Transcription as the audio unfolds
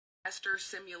disaster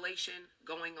simulation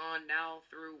going on now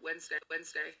through Wednesday.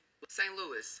 St.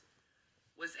 Louis.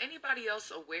 Was anybody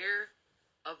else aware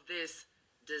of this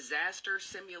disaster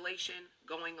simulation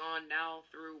going on now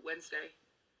through Wednesday?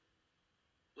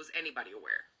 Was anybody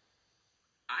aware?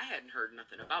 I hadn't heard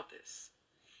nothing about this.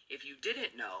 If you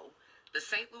didn't know, the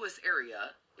St. Louis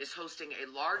area is hosting a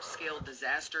large-scale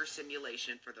disaster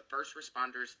simulation for the first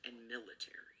responders and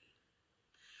military,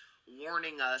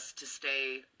 warning us to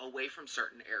stay away from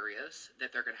certain areas,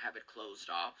 that they're going to have it closed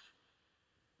off.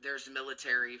 There's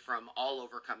military from all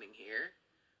over coming here.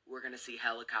 We're going to see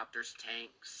helicopters,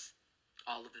 tanks,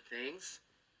 all of the things.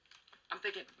 I'm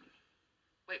thinking,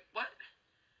 wait, what?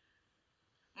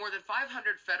 More than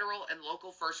 500 federal and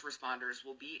local first responders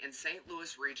will be in St.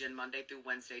 Louis region Monday through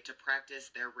Wednesday to practice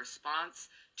their response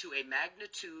to a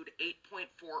magnitude 8.4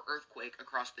 earthquake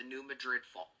across the New Madrid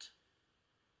Fault.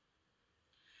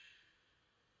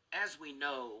 As we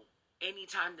know,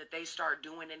 anytime that they start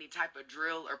doing any type of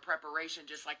drill or preparation,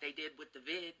 just like they did with the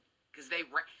vid, because they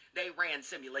ran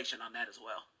simulation on that as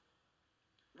well,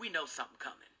 we know something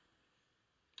coming.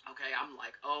 Okay, I'm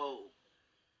like, oh.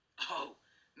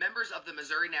 Members of the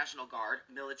Missouri National Guard,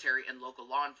 military, and local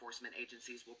law enforcement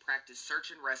agencies will practice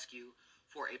search and rescue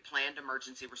for a planned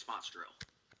emergency response drill.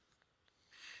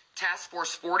 Task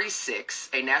Force 46,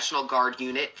 a National Guard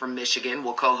unit from Michigan,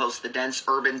 will co-host the dense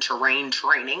urban terrain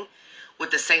training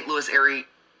with the St. Louis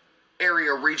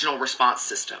area regional response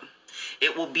system.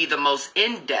 It will be the most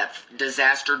in-depth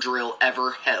disaster drill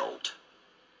ever held.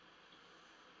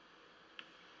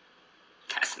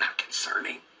 That's not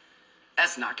concerning.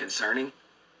 That's not concerning,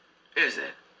 is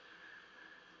it?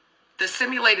 The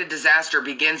simulated disaster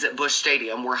begins at Busch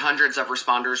Stadium, where hundreds of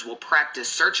responders will practice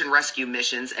search and rescue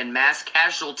missions and mass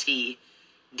casualty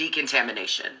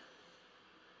decontamination.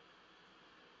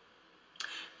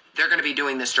 They're going to be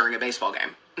doing this during a baseball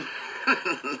game.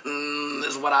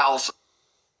 This is what I also...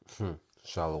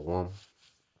 Shalom.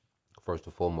 First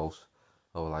and foremost,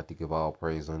 I would like to give all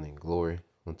praise, honor, and glory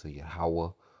unto Yahweh,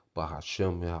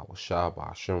 Bahashem, Yahweh Shah,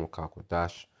 Bahashem,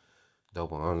 Kakwadash.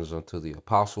 Double honors unto the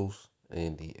apostles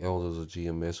and the elders of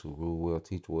GMS who rule well,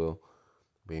 teach well,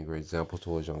 being great examples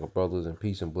towards younger brothers, and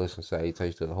peace and blessing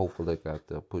salutation to the hopeful that got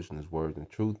there pushing his word and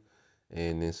truth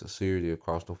and in sincerity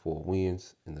across the four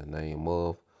winds in the name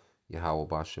of Yahweh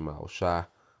Bashem Al Shai,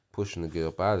 pushing to get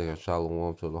up out of here.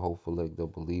 Shalom to the hopeful elect, the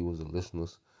believers and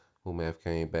listeners who may have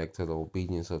came back to the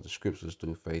obedience of the scriptures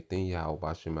through faith in Yahweh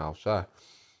Bashem Al Shai.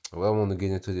 What I want to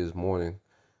get into this morning,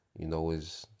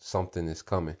 is something is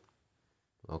coming.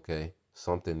 Okay,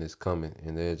 something is coming,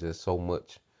 and there's just so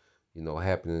much,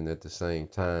 happening at the same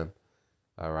time.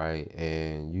 All right,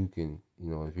 and you can,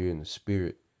 if you're in the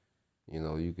spirit,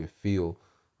 you can feel,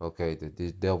 okay, that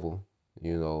this devil,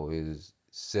 is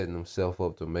setting himself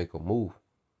up to make a move.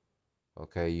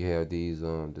 Okay, you have these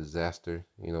disaster,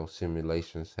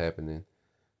 simulations happening.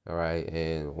 All right,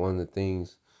 and one of the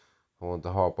things I want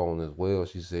to harp on as well,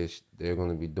 she says they're going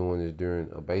to be doing this during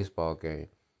a baseball game,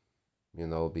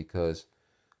 because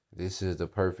this is the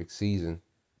perfect season,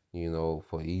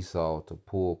 for Esau to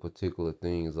pull particular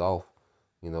things off,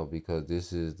 because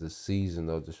this is the season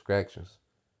of distractions.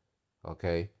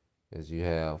 Okay, as you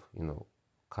have,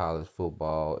 college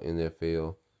football,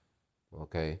 NFL,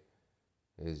 okay,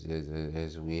 as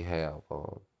we have,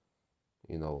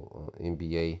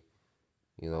 NBA,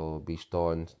 be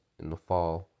starting in the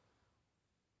fall.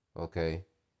 Okay,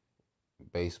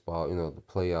 baseball, the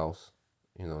playoffs,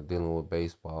 dealing with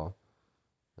baseball.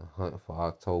 The hunt for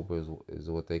October is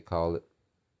what they call it.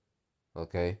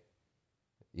 Okay,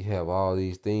 you have all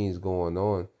these things going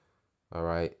on, all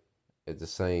right, at the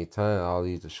same time, all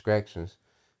these distractions.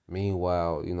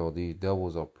 Meanwhile, these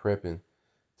devils are prepping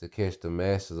to catch the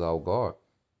masses off guard.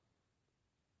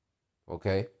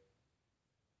 Okay,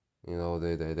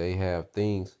 they have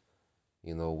things,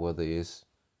 whether it's,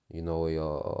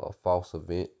 a false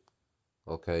event,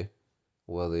 okay,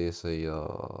 whether it's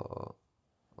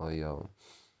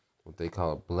what they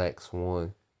call a black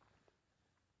swan,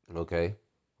 okay,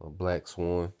 a black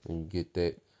swan, and you get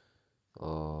that,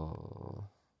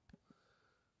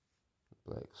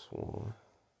 black swan.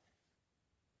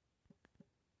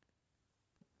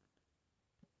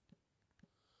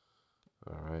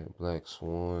 All right, black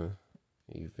swan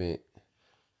event.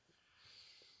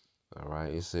 All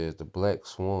right, it says the black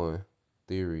swan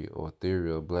theory or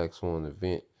theory of black swan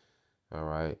event, all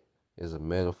right, is a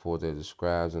metaphor that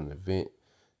describes an event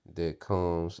that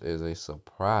comes as a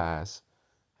surprise,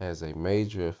 has a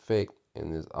major effect,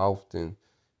 and is often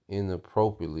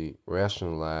inappropriately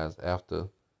rationalized after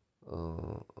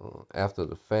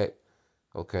the fact,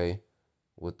 okay,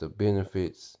 with the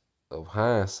benefits of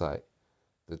hindsight.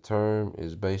 The term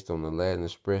is based on the Latin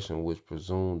expression which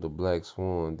presumed the black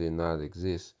swan did not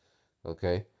exist.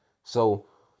 Okay? So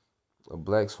a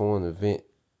black swan event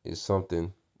is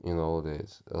something,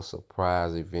 that's a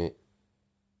surprise event.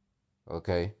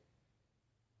 Okay?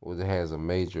 Well, it has a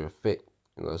major effect.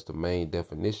 That's the main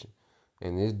definition.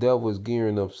 And this devil is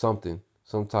gearing up something,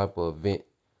 some type of event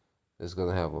that's going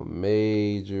to have a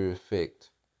major effect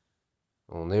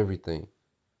on everything.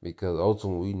 Because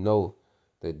ultimately we know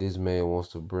that this man wants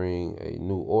to bring a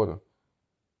new order.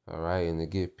 All right. And to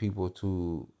get people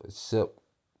to accept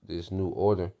this new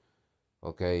order,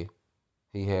 okay,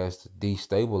 he has to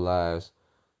destabilize,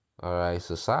 all right,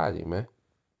 society, man.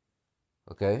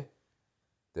 Okay.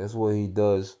 That's what he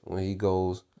does when he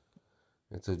goes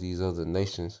into these other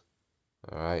nations,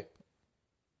 all right,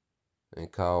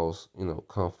 and cause,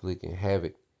 conflict and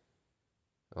havoc.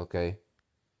 Okay.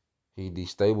 He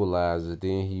destabilizes,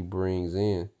 then he brings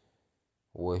in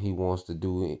what he wants to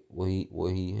do, what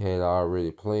he had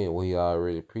already planned, what he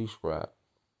already prescribed.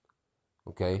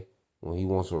 Okay? When he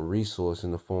wants a resource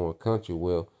in a foreign country,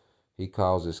 well, he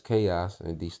causes chaos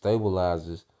and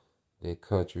destabilizes that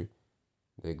country,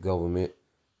 that government,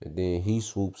 and then he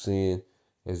swoops in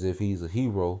as if he's a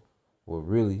hero, well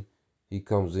really he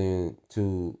comes in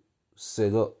to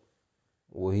set up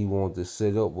what he wanted to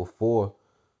set up before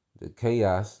the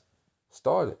chaos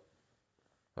started.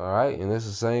 All right, and that's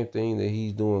the same thing that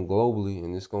he's doing globally,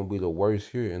 and it's gonna be the worst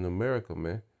here in America,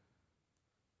 man.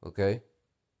 Okay,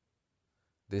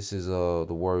 this is the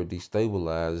word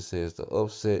destabilize. It says to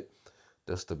upset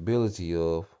the stability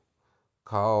of,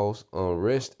 cause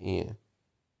unrest in.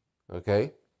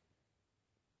 Okay,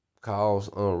 cause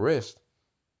unrest,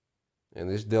 and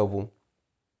this devil,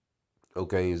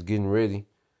 okay, is getting ready,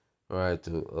 all right,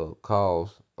 to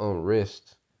cause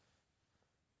unrest.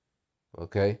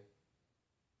 Okay,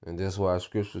 and that's why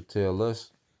Scripture tell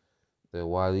us that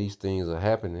while these things are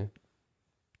happening,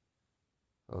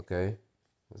 okay,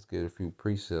 let's get a few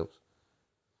precepts.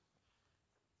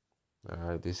 All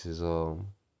right, this is the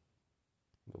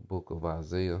book of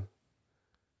Isaiah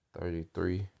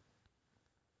 33.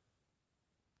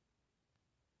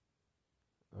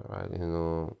 All right,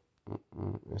 and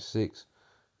 6,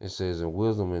 it says, "And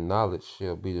wisdom and knowledge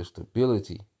shall be the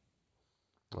stability."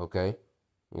 Okay,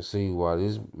 you see, while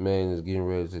this man is getting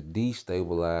ready to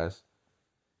destabilize,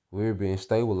 we're being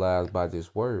stabilized by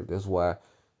this word. That's why,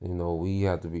 we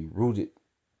have to be rooted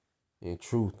in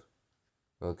truth.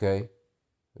 Okay,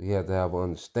 we have to have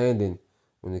understanding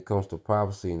when it comes to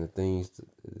prophecy and the things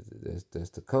that's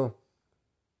to come.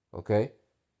 Okay,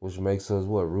 which makes us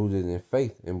what? Rooted in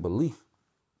faith and belief.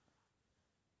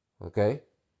 Okay,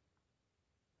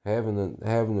 having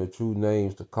the true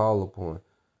names to call upon.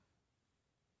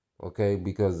 Okay,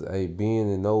 because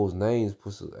being in those names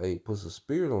puts a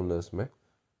spirit on us, man.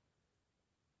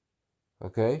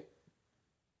 Okay,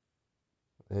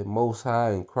 that Most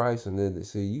High in Christ, and then they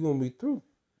say you gonna be through.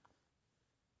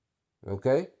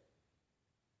 Okay,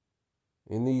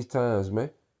 in these times, man.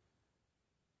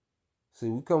 See,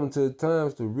 we coming to the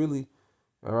times to really,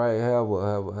 all right, have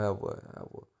a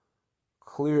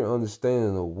clear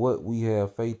understanding of what we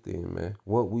have faith in, man.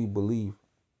 What we believe.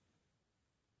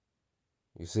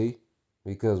 You see,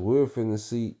 because we're finna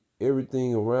see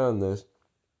everything around us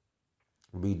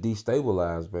be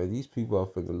destabilized, man. These people are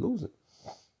finna lose it,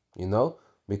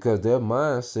 because their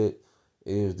mindset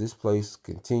is this place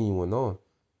continuing on.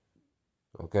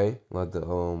 Okay, like the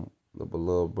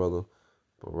beloved brother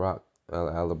Barack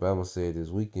Alabama said this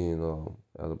weekend out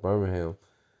of Birmingham.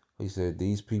 He said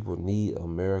these people need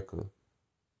America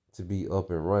to be up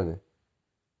and running.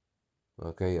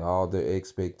 Okay, all their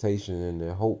expectation and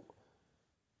their hope,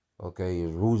 okay,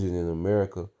 is rooted in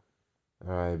America.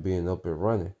 All right, being up and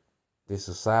running. This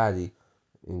society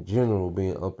in general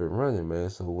being up and running, man.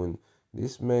 So when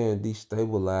this man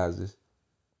destabilizes,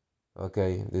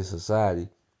 okay, this society,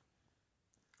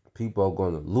 people are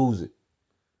going to lose it.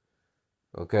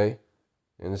 Okay?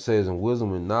 And it says, "And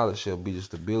wisdom and knowledge shall be the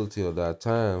stability of thy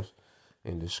times,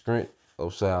 and the strength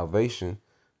of salvation.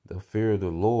 The fear of the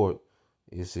Lord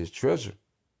is his treasure."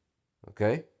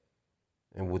 Okay?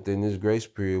 And within this grace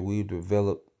period, we're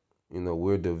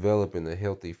developing a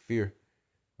healthy fear,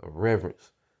 a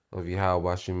reverence of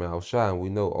Yahweh Shema Shai. And we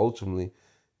know ultimately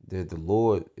that the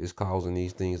Lord is causing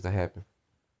these things to happen.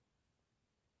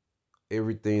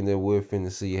 Everything that we're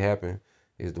finna see happen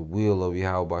is the will of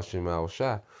Yahweh Shema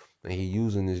Shai. And he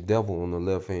using this devil on the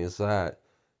left hand side,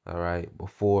 all right,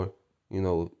 before,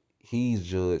 he's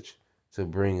judged to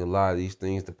bring a lot of these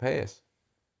things to pass.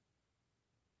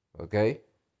 Okay?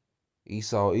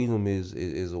 Esau Edom is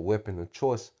a weapon of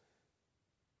choice,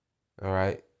 all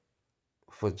right,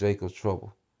 for Jacob's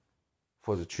trouble,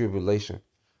 for the tribulation.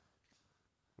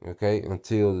 Okay,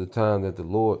 until the time that the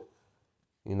Lord,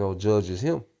 judges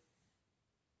him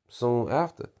soon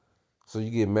after. So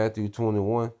you get Matthew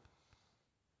 21.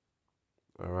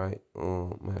 All right,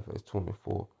 Matthew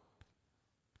 24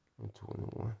 and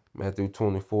 21. Matthew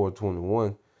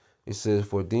 24:21. It says,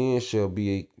 "For then shall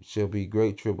be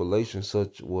great tribulation,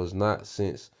 such was not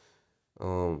since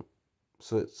the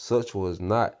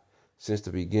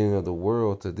beginning of the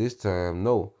world to this time,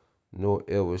 no, nor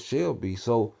ever shall be."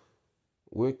 So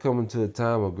we're coming to a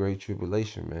time of great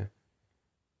tribulation, man.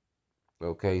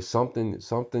 Okay, something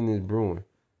is brewing.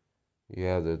 You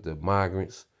have the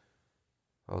migrants,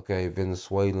 okay,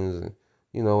 Venezuelans,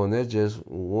 and they're just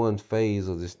one phase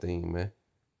of this thing, man.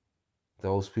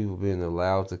 Those people being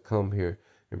allowed to come here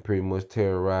and pretty much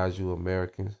terrorize you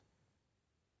Americans.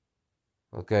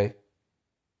 Okay?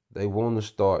 They want to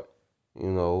start,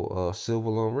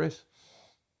 civil unrest.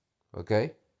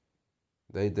 Okay?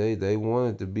 They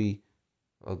want it to be,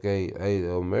 okay, hey,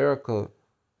 America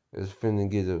is finna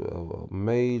get a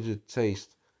major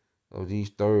taste of these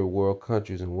third world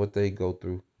countries and what they go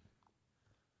through.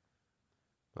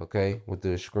 Okay? With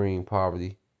the extreme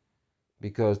poverty.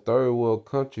 Because third world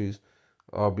countries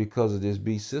are because of this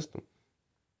beast system.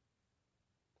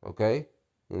 Okay?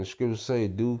 And the scriptures say,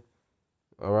 do,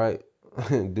 all right,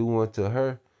 do unto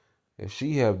her as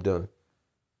she have done.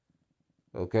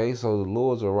 Okay? So the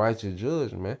Lord's a righteous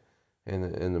judge, man.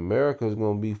 And America is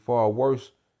going to be far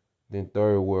worse than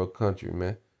third world country,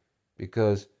 man.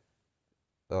 Because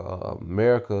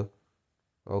America,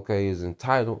 okay, is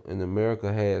entitled, and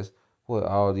America has,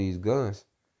 all these guns.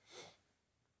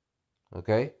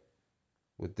 Okay?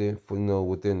 Within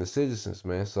the citizens,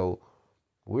 man. So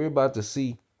we're about to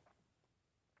see,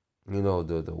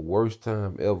 the worst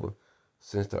time ever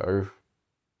since the earth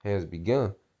has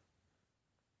begun.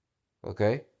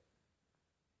 Okay?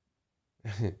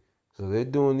 So they're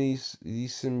doing these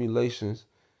simulations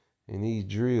and these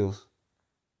drills,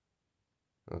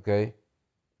 okay,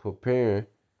 preparing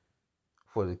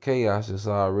for the chaos that's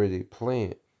already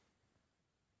planned.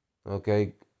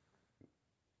 Okay?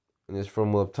 And it's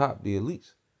from up top, the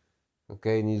elites.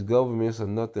 Okay? And these governments are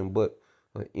nothing but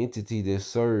an entity that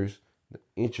serves the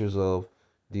interests of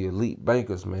the elite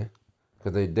bankers, man.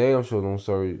 Because they damn sure don't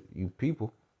serve you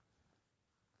people.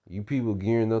 You people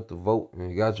gearing up to vote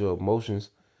and got your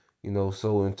emotions,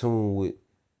 so in tune with,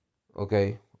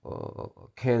 okay, a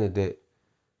candidate,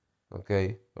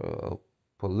 okay, a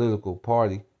political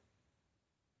party,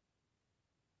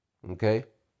 okay,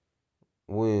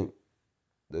 when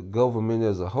the government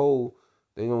as a whole,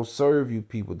 they don't serve you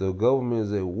people. The government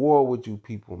is at war with you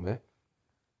people, man.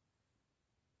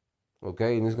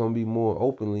 Okay, and it's gonna be more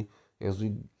openly as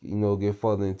we, get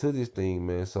further into this thing,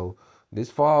 man. So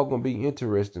this fall gonna be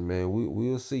interesting, man.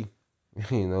 We'll see.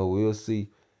 We'll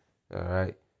see. All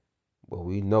right. But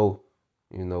we know,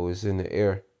 it's in the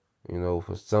air,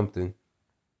 for something,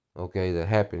 okay, to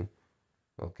happen.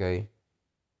 Okay.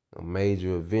 A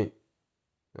major event,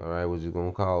 all right, which is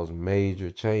gonna cause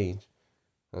major change,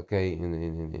 okay, in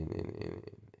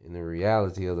the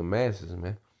reality of the masses,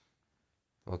 man.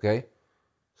 Okay?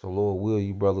 So Lord will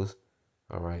you brothers,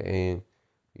 all right, and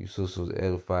you sisters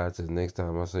edified to the next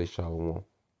time I say shalom.